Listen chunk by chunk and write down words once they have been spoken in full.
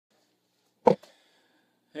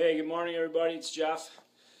Hey, good morning everybody, it's Jeff.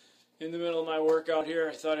 In the middle of my workout here,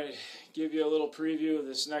 I thought I'd give you a little preview of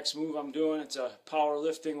this next move I'm doing. It's a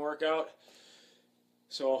powerlifting workout.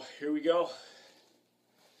 So here we go.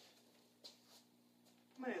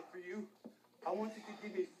 Man, for you, I want you to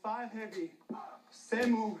give me 5 heavy,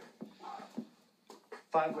 same move,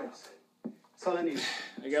 5 reps. That's all I need.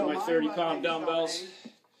 I got my 30-pound dumbbells.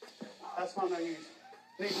 That's what I'm gonna use.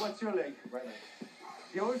 Nick, what's your leg? Right leg.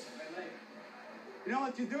 Yours? Right leg. You know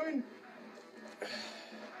what you're doing?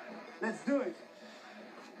 Let's do it.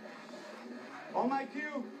 On my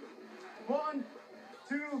cue. 1,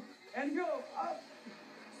 2, and go. Up,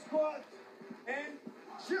 squat, and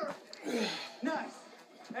jerk. Nice.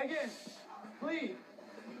 Again. Clean.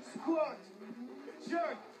 Squat.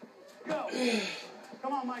 Jerk. Go.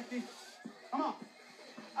 Come on, Mikey. Come on.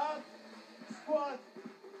 Up, squat,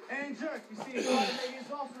 and jerk. You see, his right leg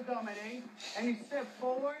is also dominating. And he steps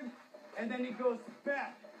forward, and then he goes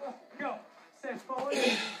back. Go. Step forward,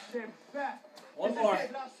 and step back. One This more. is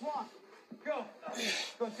it. Last one. Go.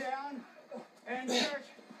 Go down, and jerk.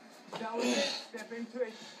 That was it. Step into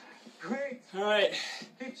it. Great. All right,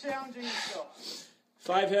 Keep challenging yourself.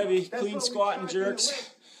 5 heavy, That's clean what we squat and try to do jerks.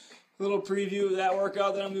 with. Little preview of that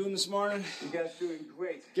workout that I'm doing this morning. You guys doing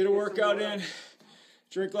great. Get a some workout more. in,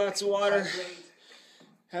 drink lots of water, Hydrate.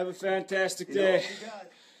 have a fantastic You know day. what we got?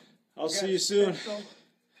 I'll We see got you soon. special,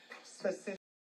 specific